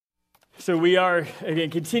So we are,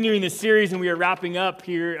 again, continuing this series, and we are wrapping up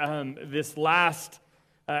here this last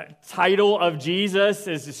title of Jesus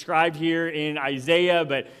as described here in Isaiah.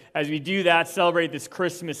 But as we do that, celebrate this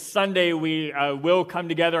Christmas Sunday, we will come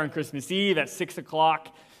together on Christmas Eve at 6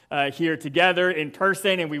 o'clock here together in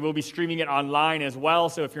person, and we will be streaming it online as well.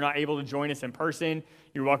 So if you're not able to join us in person,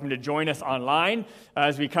 you're welcome to join us online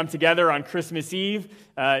as we come together on Christmas Eve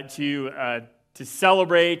to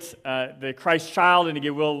celebrate the Christ child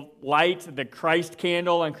and we'll light the Christ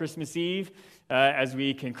candle on Christmas Eve as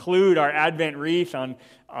we conclude our Advent wreath on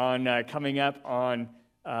coming up on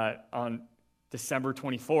December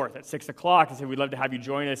 24th at 6 o'clock. I said we'd love to have you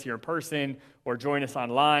join us here in person or join us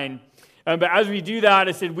online. But as we do that,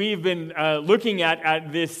 I said we've been looking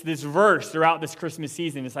at this verse throughout this Christmas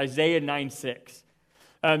season. It's Isaiah 9:6,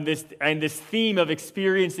 this theme of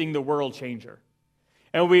experiencing the world changer.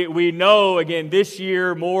 And we know, again, this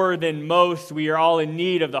year, more than most, we are all in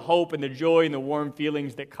need of the hope and the joy and the warm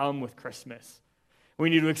feelings that come with Christmas. We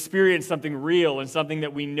need to experience something real and something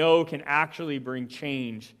that we know can actually bring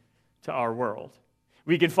change to our world.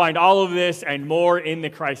 We can find all of this and more in the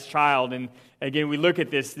Christ child. And again, we look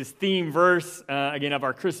at this theme verse, again, of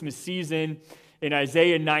our Christmas season in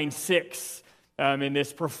Isaiah 9:6. In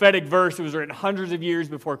this prophetic verse, it was written hundreds of years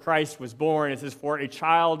before Christ was born. It says, "For a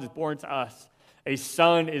child is born to us. A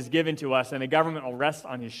son is given to us, and the government will rest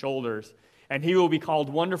on his shoulders. And he will be called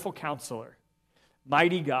Wonderful Counselor,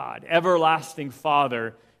 Mighty God, Everlasting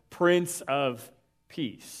Father, Prince of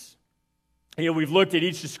Peace." We've looked at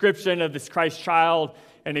each description of this Christ child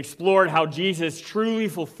and explored how Jesus truly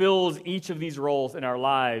fulfills each of these roles in our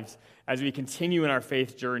lives as we continue in our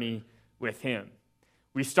faith journey with him.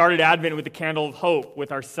 We started Advent with the candle of hope.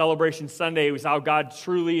 With our celebration Sunday, we saw how God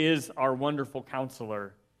truly is our wonderful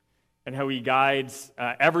counselor, and how he guides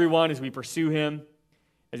everyone as we pursue him,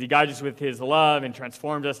 as he guides us with his love and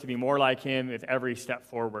transforms us to be more like him with every step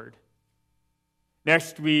forward.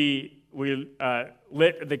 Next, we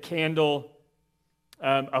lit the candle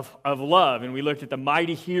of love, and we looked at the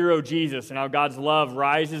mighty hero Jesus and how God's love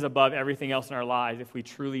rises above everything else in our lives if we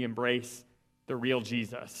truly embrace the real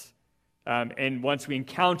Jesus. And once we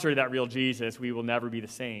encounter that real Jesus, we will never be the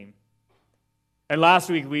same. And last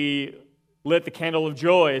week, we lit the candle of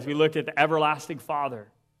joy as we looked at the everlasting Father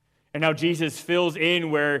and how Jesus fills in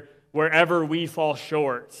wherever we fall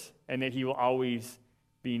short and that he will always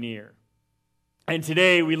be near. And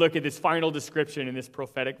today we look at this final description in this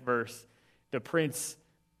prophetic verse, the Prince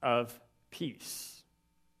of Peace.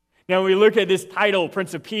 Now, when we look at this title,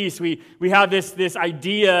 Prince of Peace, we have this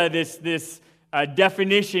idea, this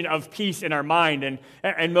definition of peace in our mind.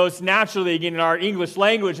 And most naturally, again, in our English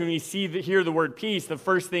language, when we hear the word peace, the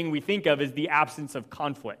first thing we think of is the absence of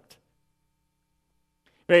conflict.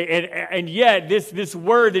 Right? And yet, this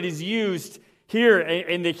word that is used here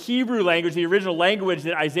in the Hebrew language, the original language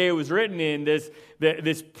that Isaiah was written in,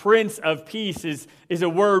 this Prince of Peace is a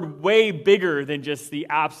word way bigger than just the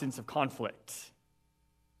absence of conflict.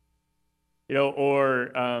 Or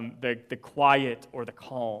the quiet or the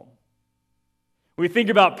calm. When we think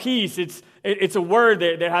about peace, it's a word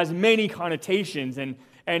that has many connotations, and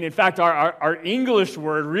in fact, our English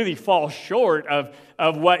word really falls short of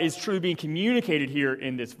what is truly being communicated here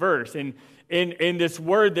in this verse. And in this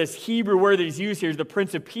word, this Hebrew word that is used here is the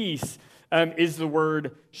Prince of Peace, is the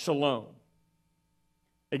word shalom.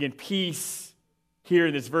 Again, peace here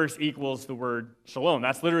in this verse equals the word shalom.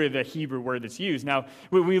 That's literally the Hebrew word that's used. Now,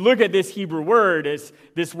 when we look at this Hebrew word, as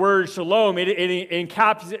this word shalom,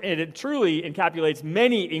 it truly encapsulates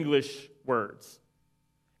many English words.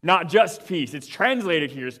 Not just peace. It's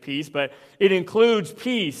translated here as peace, but it includes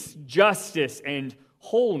peace, justice, and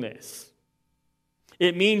wholeness.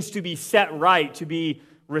 It means to be set right, to be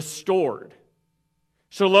restored.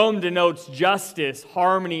 Shalom denotes justice,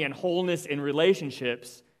 harmony, and wholeness in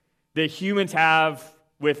relationships that humans have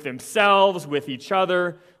with themselves, with each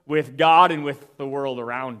other, with God, and with the world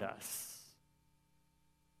around us.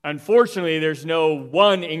 Unfortunately, there's no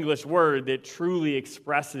one English word that truly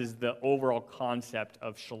expresses the overall concept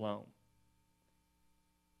of shalom.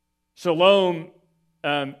 Shalom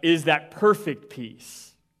is that perfect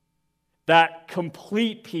peace, that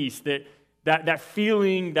complete peace, that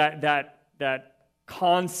feeling, that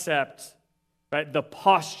concept, right? The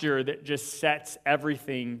posture that just sets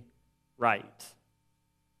everything right.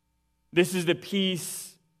 This is the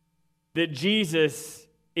peace that Jesus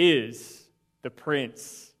is the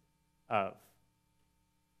Prince of.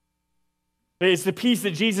 It's the peace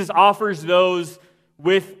that Jesus offers those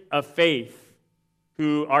with a faith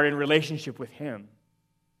who are in relationship with him.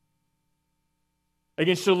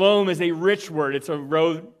 Again, shalom is a rich word. It's a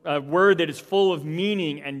word that is full of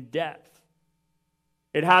meaning and depth.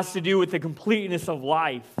 It has to do with the completeness of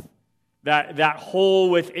life, that hole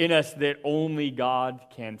within us that only God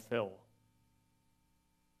can fill.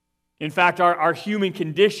 In fact, our human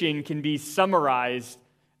condition can be summarized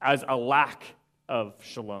as a lack of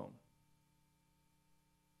shalom.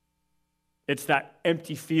 It's that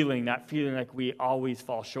empty feeling, that feeling like we always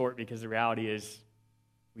fall short, because the reality is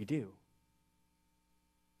we do.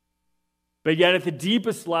 But yet at the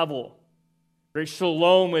deepest level, right,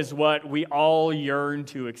 shalom is what we all yearn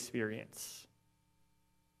to experience.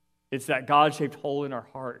 It's that God-shaped hole in our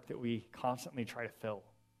heart that we constantly try to fill.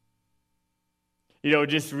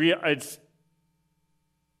 It's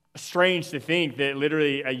strange to think that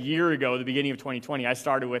literally a year ago, the beginning of 2020, I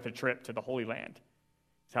started with a trip to the Holy Land.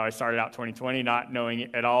 That's how I started out 2020, not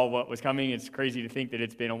knowing at all what was coming. It's crazy to think that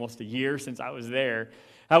it's been almost a year since I was there.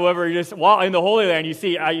 However, just while in the Holy Land, you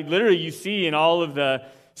see in all of the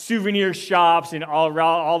souvenir shops and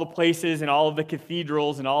all the places and all of the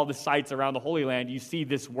cathedrals and all the sites around the Holy Land, you see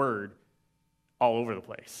this word all over the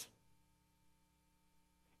place.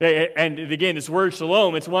 And again, this word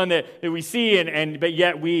shalom, it's one that we see, but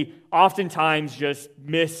yet we oftentimes just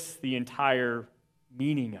miss the entire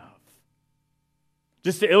meaning of.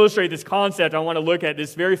 Just to illustrate this concept, I want to look at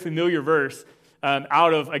this very familiar verse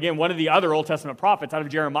out of, again, one of the other Old Testament prophets, out of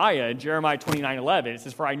Jeremiah, in Jeremiah 29:11. It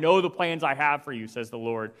says, "For I know the plans I have for you, says the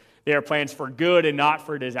Lord. They are plans for good and not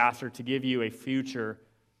for disaster, to give you a future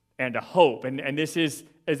and a hope." And this is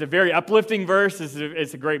a very uplifting verse.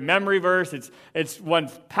 It's a great memory verse. It's one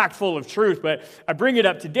packed full of truth. But I bring it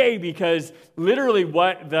up today because literally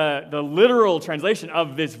what the literal translation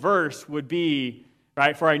of this verse would be,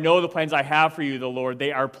 right? "For I know the plans I have for you, the Lord.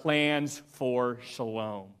 They are plans for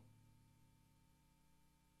shalom."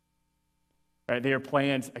 Right? They are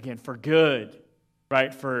plans, again, for good,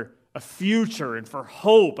 right? For a future and for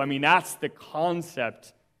hope. I mean, that's the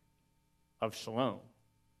concept of shalom.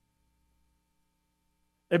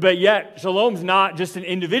 But yet, shalom's not just an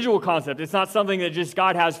individual concept. It's not something that just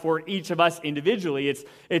God has for each of us individually.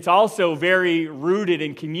 It's also very rooted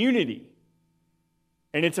in community.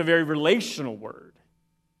 And it's a very relational word.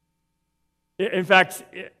 In fact,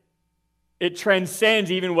 it transcends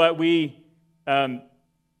even what we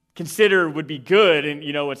consider would be good, and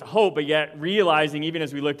it's a hope, but yet realizing, even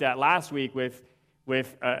as we looked at last week with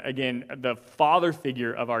again, the father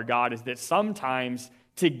figure of our God, is that sometimes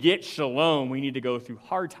to get shalom, we need to go through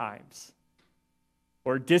hard times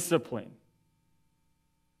or discipline,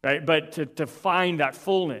 right? But to find that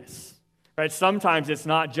fullness, right? Sometimes it's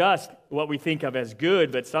not just what we think of as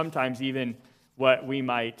good, but sometimes even what we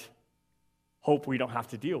might hope we don't have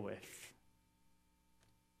to deal with.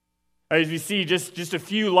 As we see just a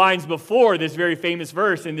few lines before this very famous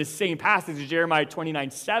verse in this same passage of Jeremiah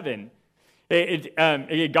 29:7,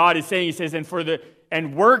 God is saying, He says,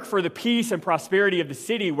 and work for the peace and prosperity of the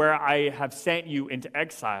city where I have sent you into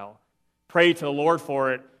exile. Pray to the Lord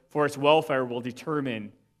for it, for its welfare will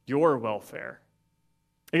determine your welfare.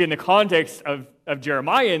 Again, the context of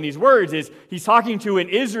Jeremiah in these words is he's talking to an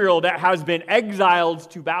Israel that has been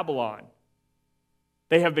exiled to Babylon.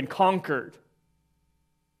 They have been conquered.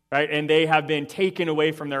 Right? And they have been taken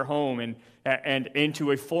away from their home and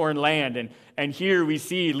into a foreign land. And here we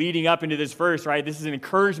see, leading up into this verse, right, this is an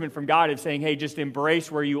encouragement from God of saying, hey, just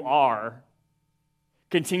embrace where you are.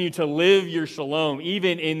 Continue to live your shalom,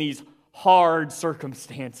 even in these hard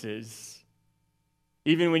circumstances.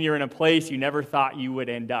 Even when you're in a place you never thought you would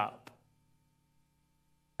end up.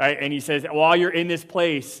 Right? And he says, while you're in this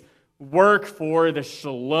place, work for the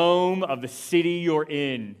shalom of the city you're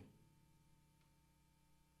in.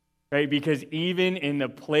 Right? Because even in the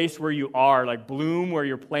place where you are, like bloom where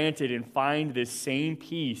you're planted and find this same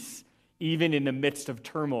peace, even in the midst of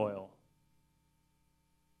turmoil.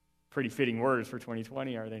 Pretty fitting words for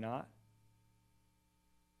 2020, are they not?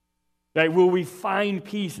 Right? Will we find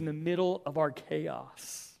peace in the middle of our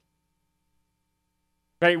chaos?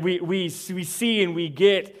 Right? We see and we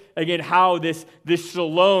get, again, how this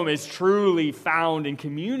shalom is truly found in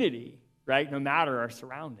community, right? No matter our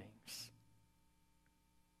surroundings.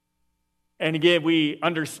 And again, we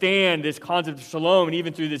understand this concept of shalom, and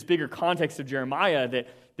even through this bigger context of Jeremiah,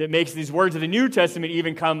 that makes these words of the New Testament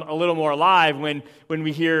even come a little more alive when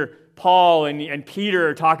we hear Paul and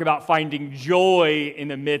Peter talk about finding joy in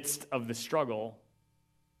the midst of the struggle.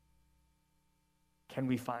 Can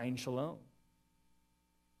we find shalom?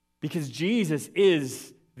 Because Jesus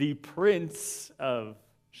is the Prince of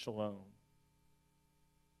Shalom.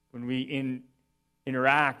 When we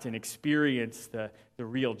interact and experience the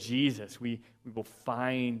real Jesus, we will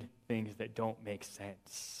find things that don't make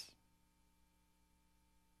sense.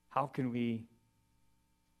 How can we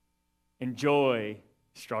enjoy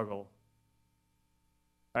struggle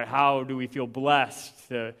Right? How do we feel blessed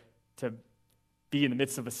to be in the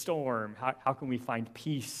midst of a storm? How can we find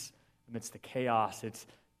peace amidst the chaos?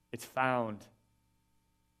 It's found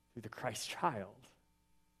through the Christ child,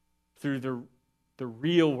 through the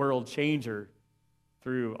real world changer,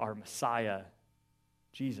 through our Messiah,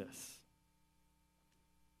 Jesus.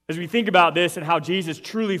 As we think about this and how Jesus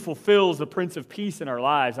truly fulfills the Prince of Peace in our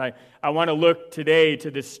lives, I want to look today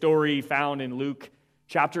to this story found in Luke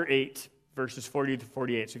chapter 8, verses 40 to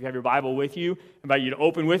 48. So if you have your Bible with you, I invite you to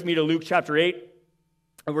open with me to Luke chapter 8.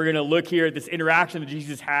 And we're going to look here at this interaction that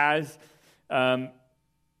Jesus has,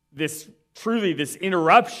 this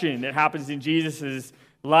interruption that happens in Jesus'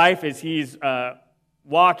 life as he's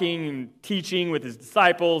walking and teaching with his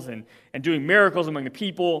disciples and doing miracles among the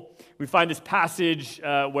people. We find this passage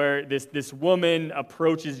where this woman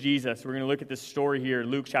approaches Jesus. We're going to look at this story here,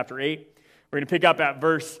 Luke chapter 8. We're going to pick up at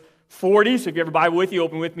verse 40. So if you have a Bible with you,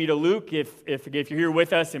 open with me to Luke. If you're here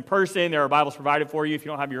with us in person, there are Bibles provided for you. If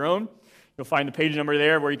you don't have your own, you'll find the page number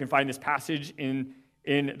there where you can find this passage in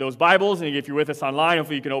those Bibles. And if you're with us online,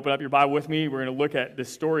 hopefully you can open up your Bible with me. We're going to look at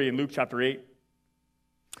this story in Luke chapter 8,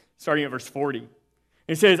 starting at verse 40.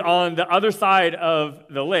 It says, on the other side of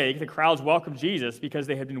the lake, the crowds welcomed Jesus because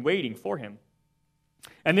they had been waiting for him.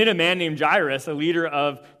 And then a man named Jairus, a leader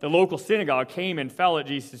of the local synagogue, came and fell at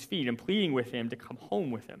Jesus' feet and pleading with him to come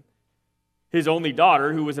home with him. His only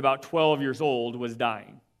daughter, who was about 12 years old, was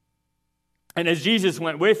dying. And as Jesus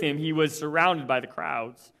went with him, he was surrounded by the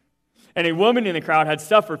crowds. And a woman in the crowd had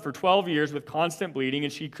suffered for 12 years with constant bleeding,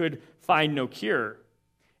 and she could find no cure.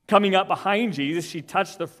 Coming up behind Jesus, she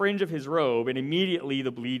touched the fringe of his robe, and immediately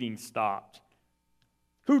the bleeding stopped.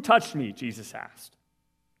 "Who touched me?" Jesus asked.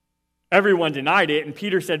 Everyone denied it, and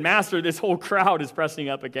Peter said, "Master, this whole crowd is pressing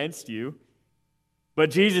up against you." But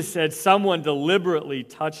Jesus said, "Someone deliberately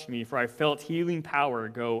touched me, for I felt healing power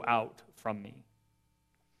go out from me."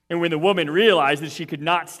 And when the woman realized that she could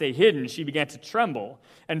not stay hidden, she began to tremble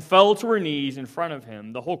and fell to her knees in front of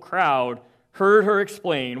him. The whole crowd heard her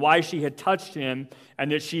explain why she had touched him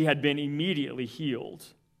and that she had been immediately healed.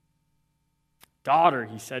 "Daughter,"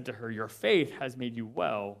 he said to her, "your faith has made you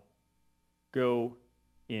well. Go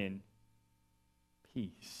in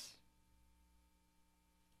peace."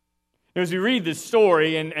 As we read this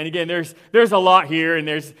story, and again, there's a lot here, and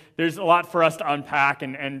there's a lot for us to unpack,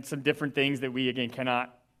 and some different things that we, again,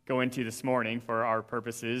 cannot go into this morning for our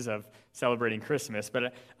purposes of celebrating Christmas.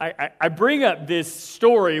 But I bring up this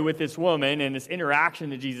story with this woman and this interaction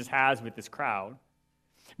that Jesus has with this crowd,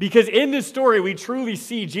 because in this story, we truly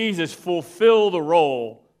see Jesus fulfill the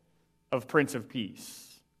role of Prince of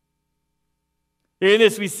Peace. In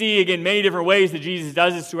this, we see, again, many different ways that Jesus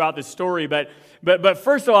does this throughout the story, but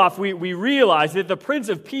first off, we realize that the Prince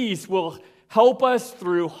of Peace will help us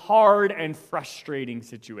through hard and frustrating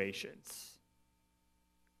situations.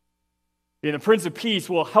 And the Prince of Peace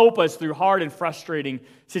will help us through hard and frustrating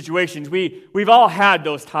situations. We've all had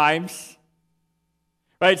those times,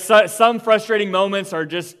 right? Some frustrating moments are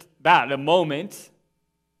just that, a moment,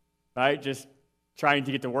 right? Just trying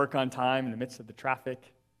to get to work on time in the midst of the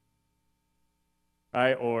traffic,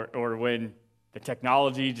 right? Or when the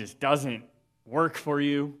technology just doesn't work for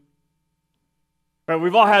you. Right?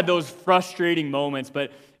 We've all had those frustrating moments,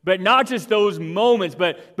 but not just those moments,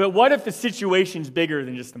 but what if the situation's bigger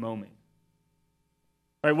than just the moment?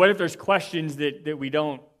 Right? What if there's questions that we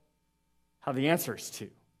don't have the answers to?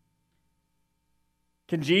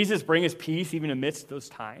 Can Jesus bring us peace even amidst those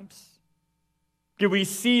times? Can we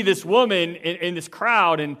see this woman in this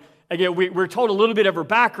crowd? And again, we're told a little bit of her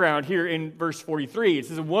background here in verse 43. It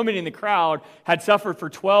says a woman in the crowd had suffered for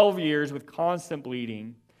 12 years with constant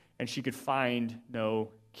bleeding, and she could find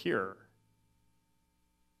no cure.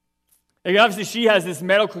 And obviously, she has this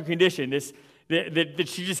medical condition that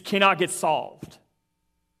she just cannot get solved.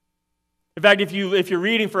 In fact, if you're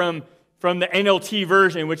reading from the NLT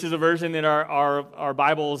version, which is a version that our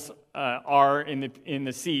Bibles are in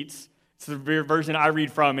the seats, it's the version I read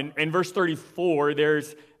from. In verse 34,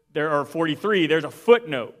 there are 43. There's a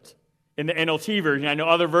footnote in the NLT version. I know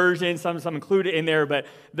other versions, some include it in there, but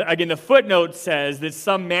again, the footnote says that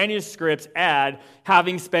some manuscripts add,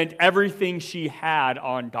 having spent everything she had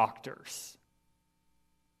on doctors.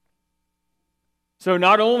 So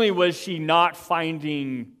not only was she not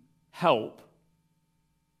finding help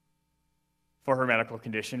for her medical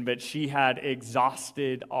condition, but she had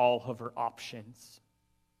exhausted all of her options.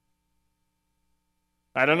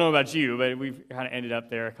 I don't know about you, but we've kind of ended up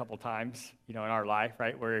there a couple times, in our life,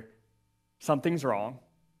 right, where something's wrong,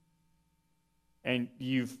 and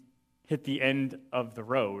you've hit the end of the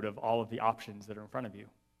road of all of the options that are in front of you.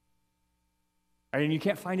 Right? And you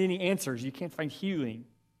can't find any answers. You can't find healing.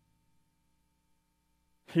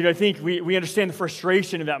 I think we understand the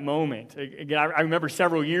frustration of that moment. Again, I remember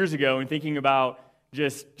several years ago and thinking about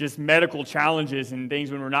just medical challenges and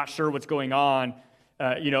things when we're not sure what's going on.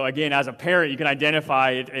 Again, as a parent, you can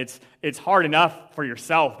identify it's hard enough for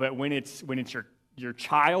yourself, but when it's your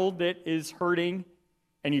child that is hurting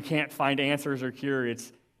and you can't find answers or cure,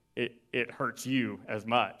 it hurts you as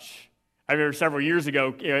much. I remember several years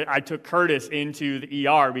ago, I took Curtis into the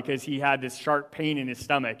ER because he had this sharp pain in his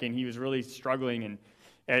stomach and he was really struggling,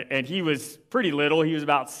 and he was pretty little. He was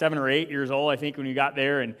about 7 or 8 years old, I think, when we got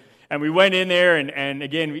there, and we went in there, and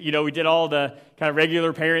again, we did all the kind of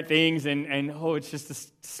regular parent things, and it's just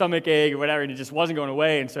a stomach ache or whatever, and it just wasn't going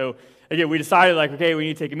away. And so, again, we decided, okay, we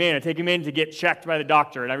need to take him in. I take him in to get checked by the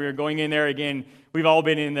doctor, and I remember going in there again. We've all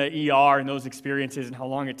been in the ER and those experiences and how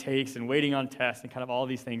long it takes and waiting on tests and kind of all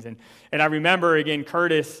these things. And I remember, again,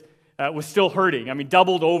 Curtis was still hurting. I mean,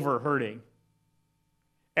 doubled over hurting.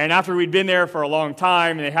 And after we'd been there for a long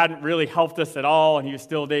time and they hadn't really helped us at all, and he was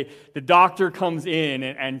still, the doctor comes in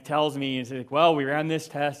and tells me, and says, well, we ran this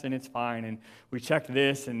test and it's fine, and we checked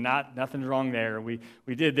this and nothing's wrong there. We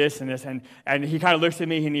did this and this, and he kind of looks at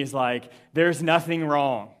me and he's like, there's nothing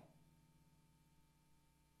wrong.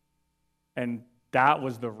 And that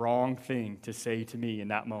was the wrong thing to say to me in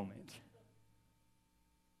that moment.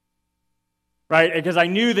 Right? Because I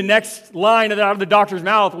knew the next line out of the doctor's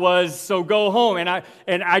mouth was, so go home.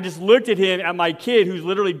 And I just looked at him, at my kid who's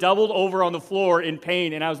literally doubled over on the floor in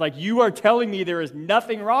pain, and I was like, you are telling me there is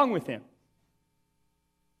nothing wrong with him.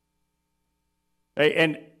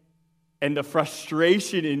 Right? And the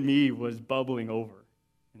frustration in me was bubbling over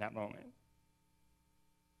in that moment.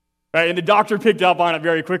 Right? And the doctor picked up on it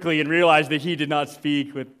very quickly and realized that he did not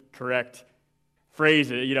speak with correct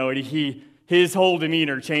phrases. And his whole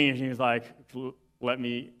demeanor changed. He was like, let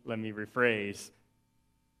me rephrase.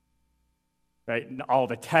 Right? And all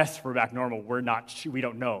the tests were back normal. We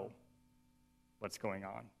don't know what's going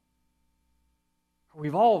on.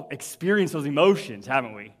 We've all experienced those emotions,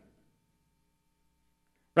 haven't we?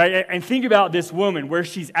 Right? And think about this woman, where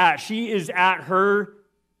she's at. She is at her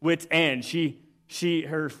wit's end.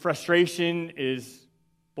 Her frustration is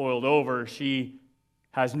boiled over. She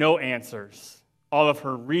has no answers. All of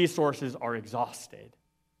her resources are exhausted.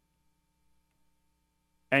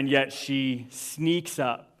 And yet she sneaks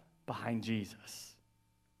up behind Jesus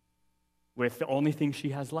with the only thing she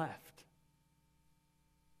has left,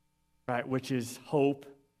 right? Which is hope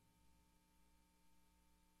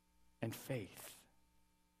and faith.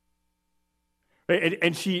 Right?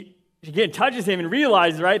 And she again touches him and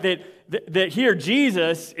realizes, right, that here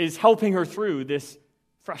Jesus is helping her through this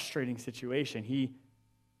frustrating situation. He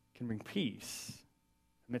can bring peace in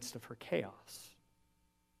the midst of her chaos.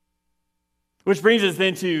 Which brings us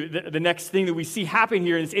then to the next thing that we see happen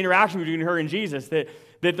here in this interaction between her and Jesus, that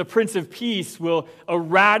the Prince of Peace will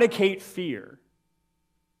eradicate fear,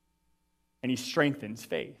 and he strengthens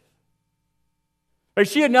faith. Right?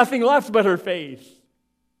 She had nothing left but her faith.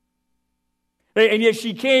 Right? And yet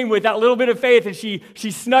she came with that little bit of faith, and she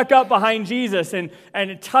snuck up behind Jesus and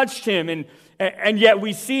touched him, and yet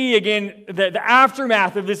we see again the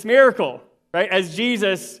aftermath of this miracle, right? As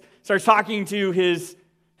Jesus starts talking to his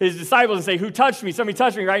disciples and say, who touched me? Somebody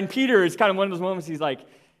touched me, right? And Peter is kind of one of those moments he's like,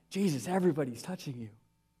 Jesus, everybody's touching you.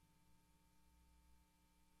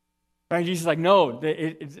 Right? And Jesus is like, no,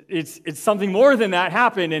 it's something more than that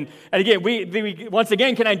happened. And again, we once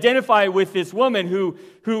again can identify with this woman who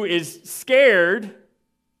is scared,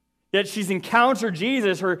 yet she's encountered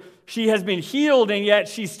Jesus. She has been healed, and yet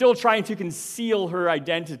she's still trying to conceal her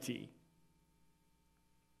identity.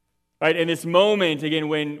 Right, in this moment, again,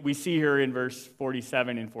 when we see her in verse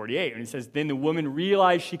 47 and 48, and it says, then the woman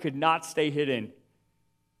realized she could not stay hidden.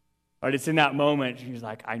 Right, it's in that moment, she's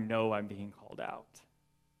like, I know I'm being called out.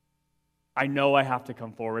 I know I have to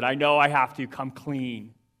come forward. I know I have to come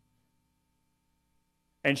clean.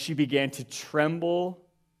 And she began to tremble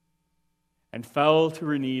and fell to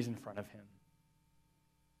her knees in front of him.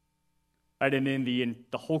 Right, and then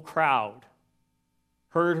the whole crowd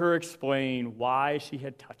heard her explain why she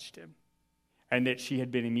had touched him and that she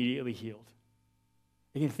had been immediately healed.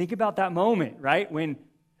 Again, think about that moment, right? When,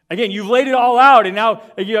 again, you've laid it all out, and now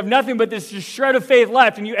you have nothing but this just shred of faith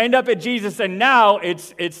left, and you end up at Jesus, and now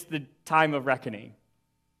it's the time of reckoning.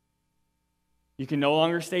 You can no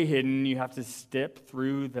longer stay hidden. You have to step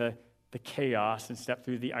through the chaos and step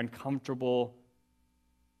through the uncomfortable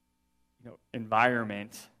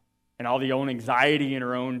environment and all the own anxiety in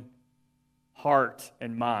her own heart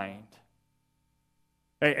and mind.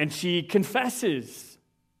 Right? And she confesses.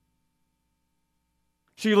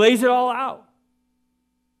 She lays it all out.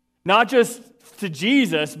 Not just to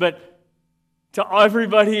Jesus, but to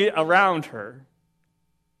everybody around her.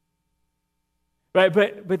 Right?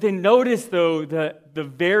 But then notice, though, the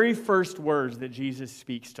very first words that Jesus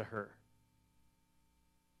speaks to her.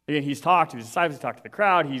 Again, he's talked to his disciples, he's talked to the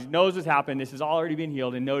crowd, he knows what's happened, this has already been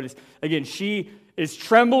healed. And notice, again, she is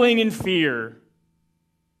trembling in fear.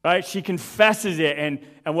 Right? She confesses it. And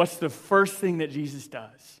what's the first thing that Jesus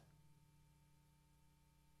does?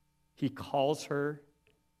 He calls her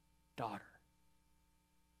daughter.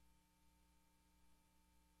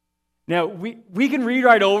 Now, we can read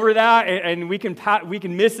right over that, and we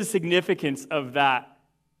can miss the significance of that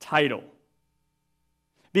title.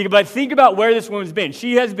 But think about where this woman's been.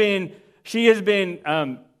 She has been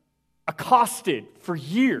accosted for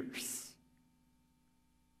years.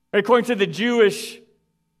 According to the Jewish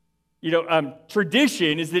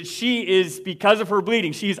tradition, is that she is, because of her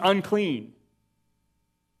bleeding, she is unclean.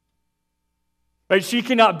 Right? She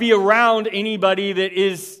cannot be around anybody that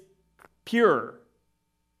is pure.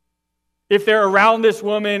 If they're around this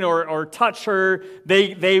woman or touch her,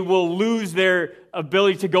 they will lose their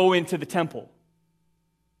ability to go into the temple.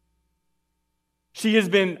 She has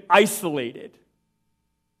been isolated.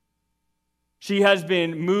 She has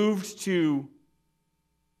been moved to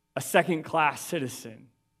a second-class citizen.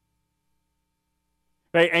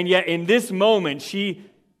 Right? And yet in this moment, she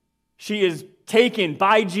is taken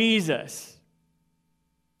by Jesus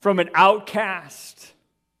from an outcast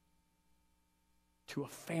to a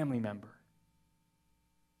family member.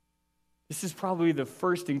 This is probably the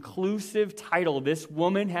first inclusive title this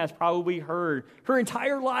woman has probably heard her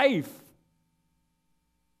entire life.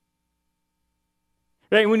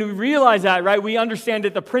 Right? When we realize that, right, we understand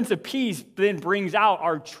that the Prince of Peace then brings out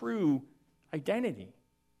our true identity.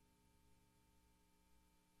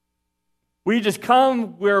 We just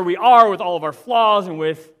come where we are with all of our flaws and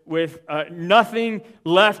with nothing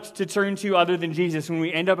left to turn to other than Jesus. When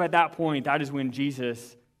we end up at that point, that is when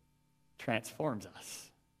Jesus transforms us.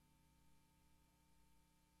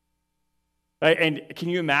 Right? And can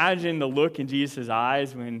you imagine the look in Jesus'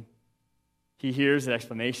 eyes when he hears the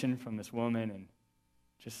explanation from this woman and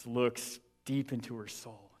just looks deep into her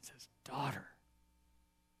soul and says, "Daughter,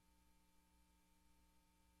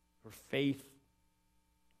 your faith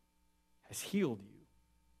has healed you."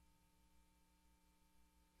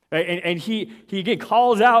 Right? And he again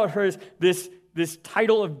calls out her this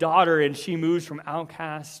title of daughter, and she moves from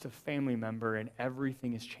outcast to family member, and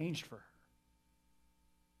everything is changed for her.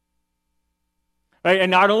 Right?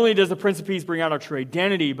 And not only does the Prince of Peace bring out our true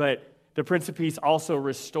identity, but the Prince of Peace also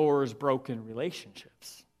restores broken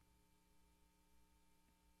relationships.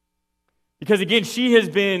 Because again, she has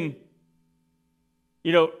been,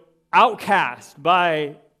 outcast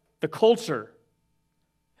by the culture.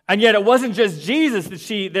 And yet it wasn't just Jesus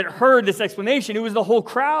that heard this explanation, it was the whole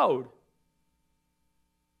crowd.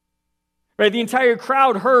 Right? The entire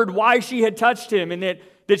crowd heard why she had touched him and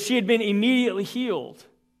that she had been immediately healed.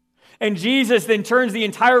 And Jesus then turns the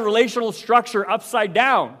entire relational structure upside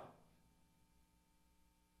down.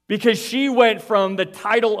 Because she went from the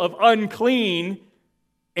title of unclean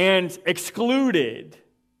and excluded,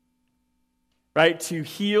 right, to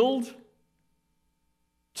healed,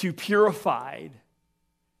 to purified,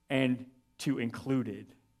 and to included.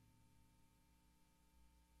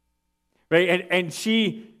 Right? And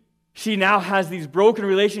she now has these broken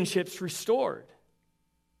relationships restored.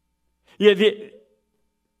 Yeah,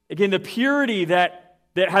 the purity that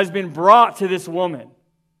has been brought to this woman.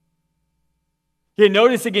 Yeah,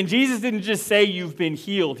 notice again, Jesus didn't just say you've been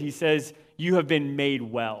healed. He says you have been made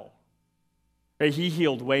well. Right? He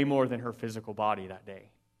healed way more than her physical body that day.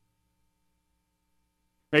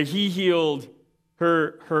 Right? He healed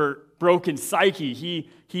her broken psyche.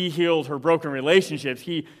 He healed her broken relationships.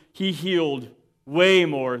 He healed way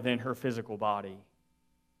more than her physical body.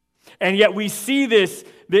 And yet we see this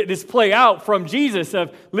play out from Jesus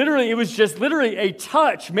of literally, it was just literally a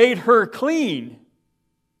touch made her clean.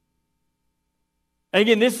 And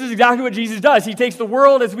again, this is exactly what Jesus does. He takes the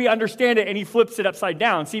world as we understand it and he flips it upside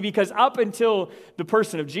down. See, because up until the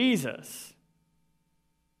person of Jesus,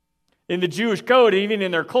 in the Jewish code, even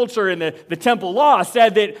in their culture, in the temple law,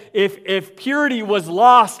 said that if purity was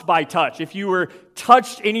lost by touch, if you were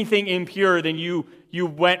touched anything impure, then you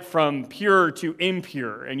went from pure to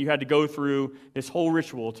impure, and you had to go through this whole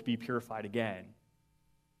ritual to be purified again.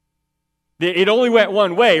 It only went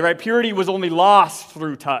one way, right? Purity was only lost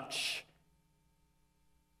through touch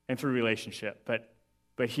and through relationship.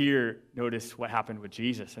 But here, notice what happened with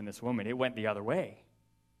Jesus and this woman. It went the other way.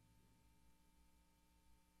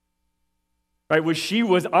 Right? Where she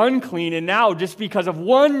was unclean, and now just because of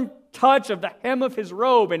one touch of the hem of his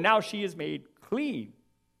robe, and now she is made clean.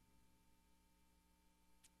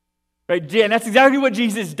 Right? And that's exactly what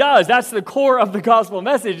Jesus does. That's the core of the gospel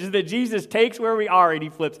message, is that Jesus takes where we are and he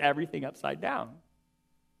flips everything upside down.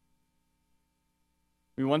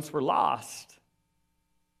 We once were lost,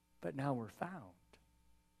 but now we're found.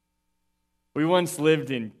 We once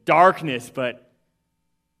lived in darkness, but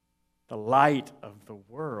the light of the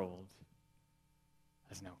world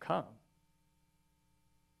has now come.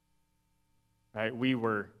 Right? We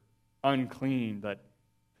were unclean, but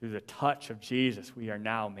through the touch of Jesus, we are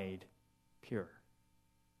now made pure.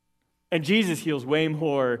 And Jesus heals way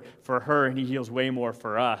more for her, and he heals way more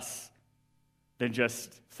for us than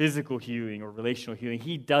just physical healing or relational healing.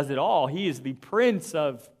 He does it all. He is the Prince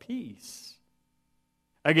of Peace.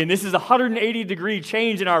 Again, this is a 180-degree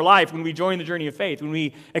change in our life when we join the journey of faith, when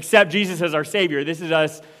we accept Jesus as our Savior. This is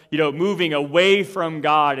us, moving away from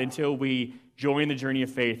God until we join the journey of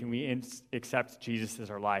faith and we accept Jesus as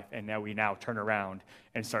our life. And now we turn around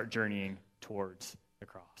and start journeying towards the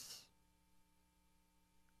cross.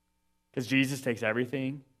 Because Jesus takes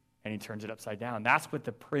everything and he turns it upside down. That's what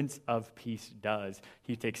the Prince of Peace does.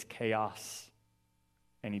 He takes chaos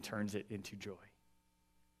and he turns it into joy.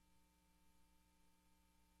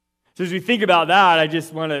 So as we think about that, I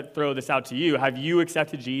just want to throw this out to you. Have you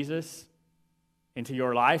accepted Jesus into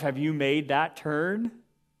your life? Have you made that turn?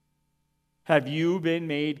 Have you been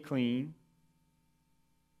made clean?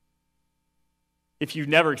 If you've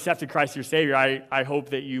never accepted Christ your Savior, I hope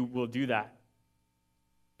that you will do that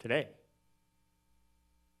today.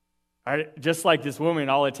 All right? Just like this woman,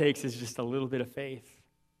 all it takes is just a little bit of faith.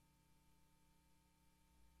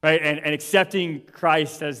 Right? And accepting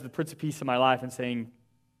Christ as the Prince of Peace in my life and saying,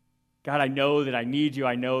 God, I know that I need you.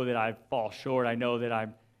 I know that I fall short. I know that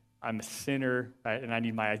I'm a sinner, right? And I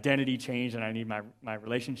need my identity changed, and I need my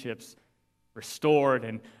relationships restored,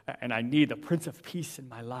 and I need the Prince of Peace in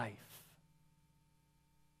my life.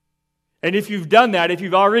 And if you've done that, if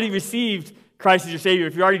you've already received Christ as your Savior,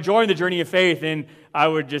 if you've already joined the journey of faith, then I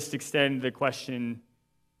would just extend the question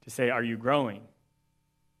to say, are you growing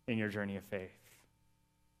in your journey of faith?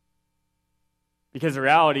 Because the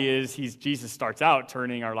reality is, Jesus starts out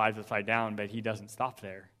turning our lives upside down, but he doesn't stop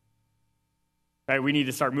there. Right? We need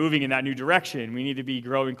to start moving in that new direction. We need to be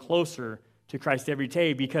growing closer to Christ every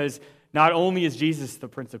day, because not only is Jesus the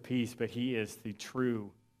Prince of Peace, but he is the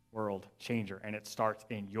true world changer, and it starts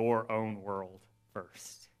in your own world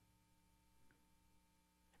first.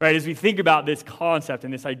 Right? As we think about this concept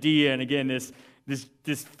and this idea, and again,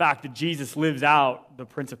 this fact that Jesus lives out the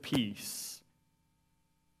Prince of Peace,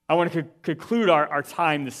 I want to conclude our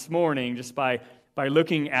time this morning just by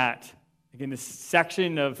looking at, again, this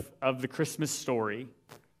section of the Christmas story,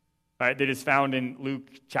 right, that is found in Luke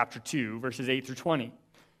chapter 2, verses 8 through 20.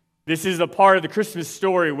 This is a part of the Christmas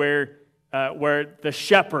story where the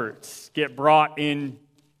shepherds get brought in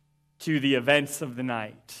to the events of the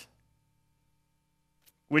night.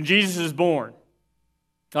 When Jesus is born,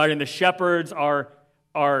 right, and the shepherds are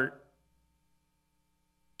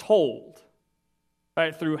told,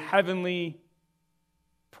 right, through heavenly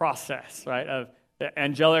process, right, of the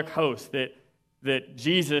angelic host that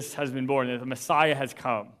Jesus has been born, that the Messiah has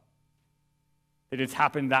come, that it's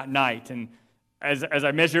happened that night. And as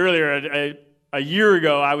I mentioned earlier, a year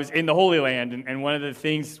ago, I was in the Holy Land, and one of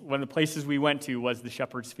the places we went to was the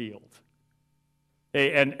Shepherd's Field.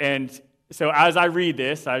 And so as I read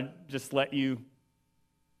this, I just let you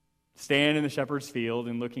stand in the Shepherd's Field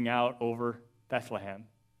and looking out over Bethlehem.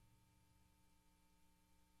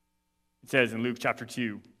 It says in Luke chapter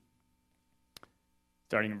 2,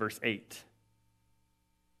 starting in verse 8.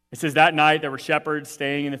 It says, that night there were shepherds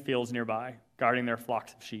staying in the fields nearby, guarding their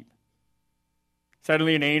flocks of sheep.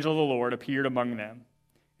 Suddenly an angel of the Lord appeared among them,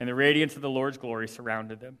 and the radiance of the Lord's glory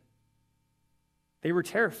surrounded them. They were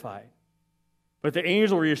terrified, but the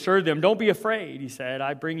angel reassured them, don't be afraid, he said.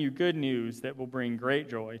 I bring you good news that will bring great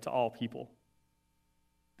joy to all people.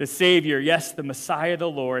 The Savior, yes, the Messiah, the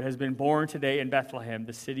Lord, has been born today in Bethlehem,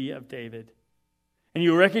 the city of David. And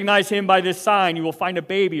you will recognize him by this sign. You will find a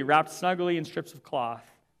baby wrapped snugly in strips of cloth,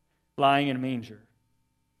 lying in a manger.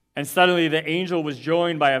 And suddenly the angel was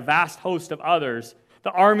joined by a vast host of others,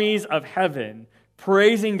 the armies of heaven,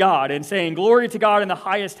 praising God and saying, glory to God in the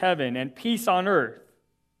highest heaven, and peace on earth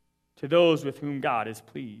to those with whom God is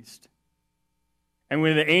pleased. And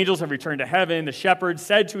when the angels have returned to heaven, the shepherds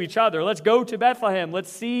said to each other, let's go to Bethlehem.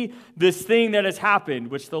 Let's see this thing that has happened,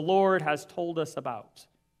 which the Lord has told us about.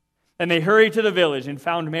 And they hurried to the village and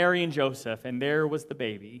found Mary and Joseph, and there was the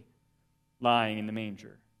baby lying in the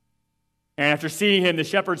manger. And after seeing him, the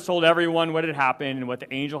shepherds told everyone what had happened and what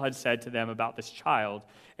the angel had said to them about this child.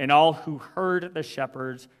 And all who heard the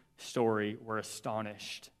shepherd's story were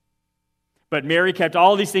astonished. But Mary kept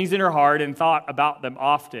all these things in her heart and thought about them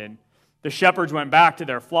often. The shepherds went back to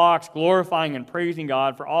their flocks, glorifying and praising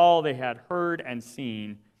God for all they had heard and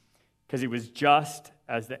seen, because it was just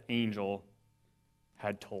as the angel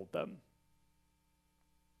had told them.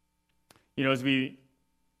 You know, as we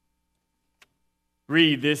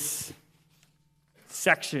read this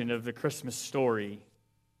section of the Christmas story,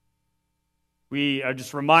 we are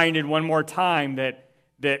just reminded one more time that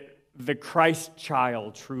the Christ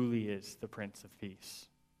child truly is the Prince of Peace.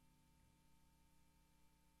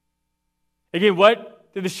 Again,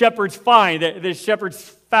 what did the shepherds find? The shepherds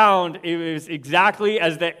found it was exactly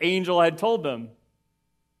as the angel had told them.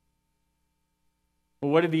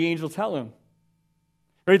 Well, what did the angel tell him?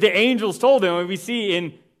 Right, the angels told him, and we see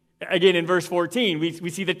in verse 14, we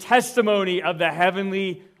see the testimony of the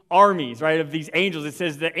heavenly armies, right, of these angels. It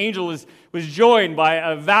says the angel was joined by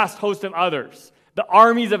a vast host of others, the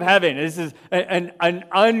armies of heaven. This is an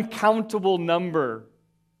uncountable number.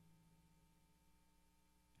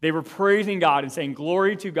 They were praising God and saying,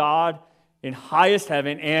 "Glory to God in highest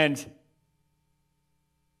heaven and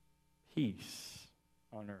peace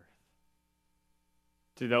on earth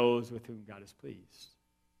to those with whom God is pleased."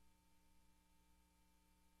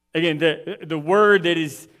 Again, the word that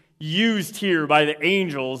is used here by the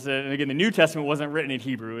angels, and again, the New Testament wasn't written in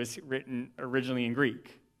Hebrew, it's written originally in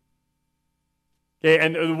Greek. Okay,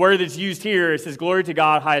 and the word that's used here, it says, "Glory to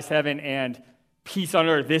God, highest heaven, and peace on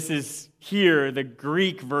earth." This is here, the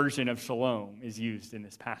Greek version of shalom is used in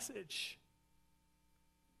this passage.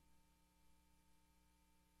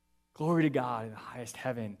 Glory to God in the highest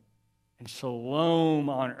heaven, and shalom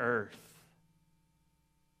on earth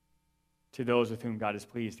to those with whom God is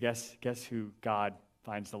pleased. Guess who God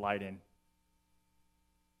finds delight in?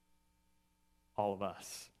 All of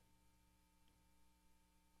us.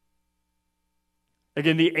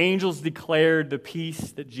 Again, the angels declared the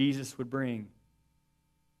peace that Jesus would bring,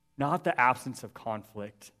 not the absence of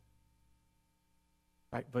conflict,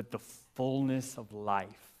 right, but the fullness of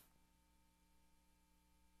life.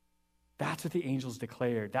 That's what the angels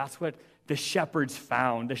declared. That's what the shepherds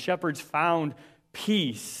found. The shepherds found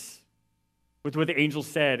peace with what the angels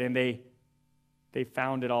said, and they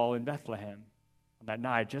found it all in Bethlehem on that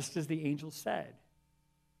night, just as the angels said.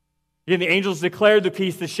 Again, the angels declared the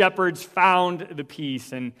peace, the shepherds found the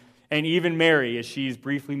peace, and even Mary, as she's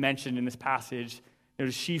briefly mentioned in this passage,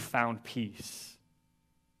 she found peace,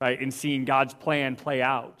 right, in seeing God's plan play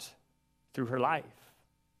out through her life.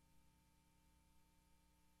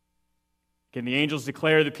 Again, the angels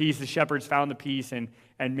declared the peace, the shepherds found the peace, and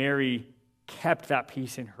Mary kept that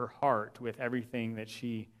peace in her heart with everything that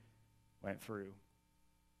she went through.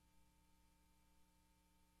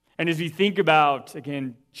 And as we think about,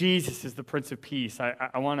 again, Jesus is the Prince of Peace,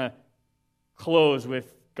 I want to close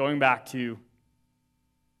with going back to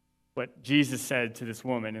what Jesus said to this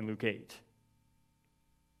woman in Luke 8.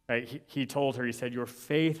 Right? He told her, he said, "Your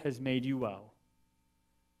faith has made you well.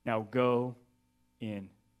 Now go in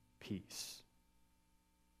peace."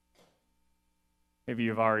 Maybe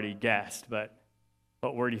you've already guessed, but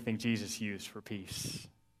what word do you think Jesus used for peace?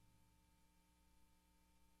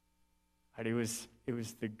 Right, it was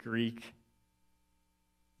the Greek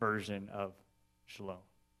version of shalom.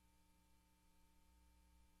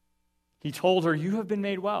 He told her, "You have been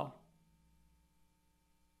made well.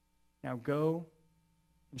 Now go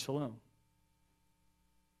in shalom."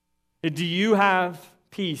 Do you have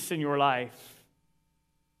peace in your life?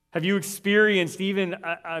 Have you experienced even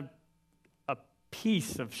a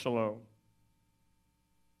piece of shalom?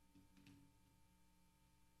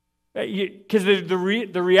 Because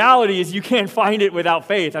the reality is you can't find it without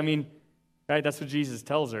faith. I mean, right? That's what Jesus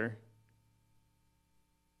tells her.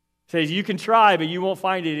 He says, you can try, but you won't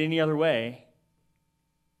find it any other way.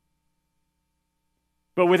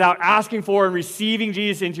 But without asking for and receiving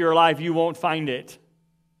Jesus into your life, you won't find it.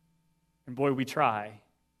 And boy, we try.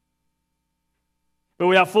 But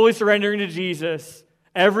without fully surrendering to Jesus,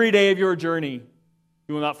 every day of your journey,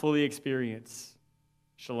 you will not fully experience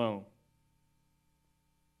shalom.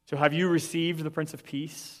 So have you received the Prince of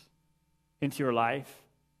Peace into your life?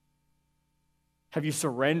 Have you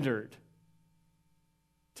surrendered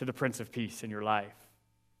to the Prince of Peace in your life?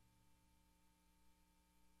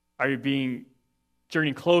 Are you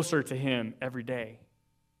journeying closer to Him every day?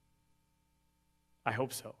 I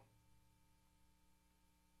hope so.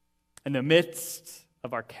 In the midst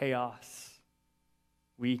of our chaos,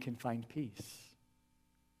 we can find peace.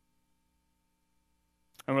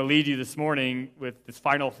 I'm going to lead you this morning with this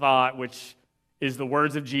final thought, which is the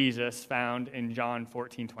words of Jesus found in John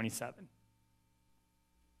 14:27.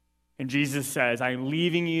 And Jesus says, "I am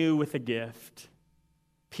leaving you with a gift,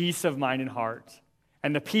 peace of mind and heart.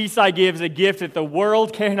 And the peace I give is a gift that the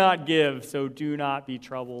world cannot give, so do not be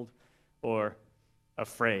troubled or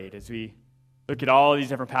afraid. As we look at all these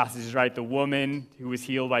different passages, right? The woman who was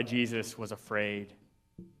healed by Jesus was afraid.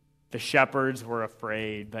 The shepherds were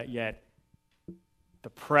afraid, but yet the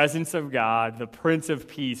presence of God, the Prince of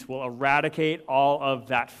Peace, will eradicate all of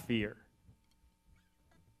that fear.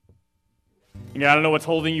 I don't know what's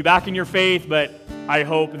holding you back in your faith, but I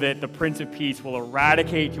hope that the Prince of Peace will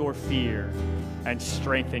eradicate your fear and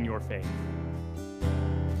strengthen your faith.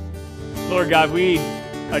 Lord God, we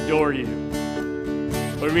adore you.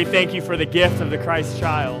 Lord, we thank you for the gift of the Christ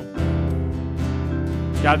child.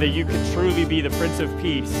 God, that you could truly be the Prince of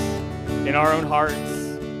Peace in our own hearts,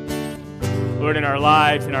 Lord, in our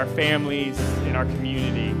lives, in our families, in our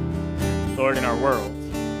community, Lord, in our world.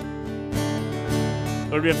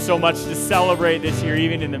 Lord, we have so much to celebrate this year,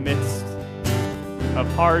 even in the midst of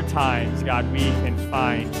hard times. God, we can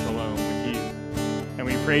find shalom with you. And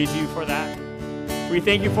we praise you for that. We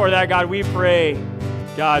thank you for that, God. We pray,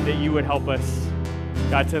 God, that you would help us,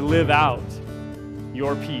 God, to live out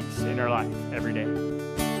your peace in our life every day.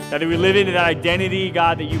 God, that we live into that identity,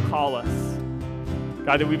 God, that you call us.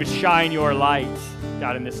 God, that we would shine your light,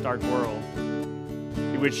 God, in this dark world.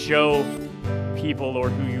 We would show people,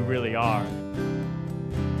 Lord, who you really are.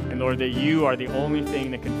 And Lord, that you are the only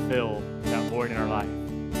thing that can fill that void in our life.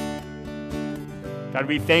 God,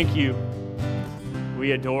 we thank you.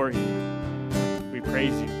 We adore you. We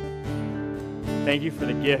praise you. Thank you for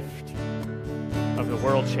the gift of the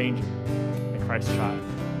world changing, the Christ child.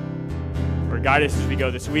 Lord, guide us as we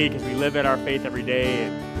go this week, as we live in our faith every day,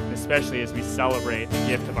 and especially as we celebrate the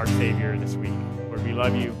gift of our Savior this week. Lord, we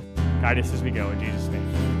love you. Guide us as we go. In Jesus' name.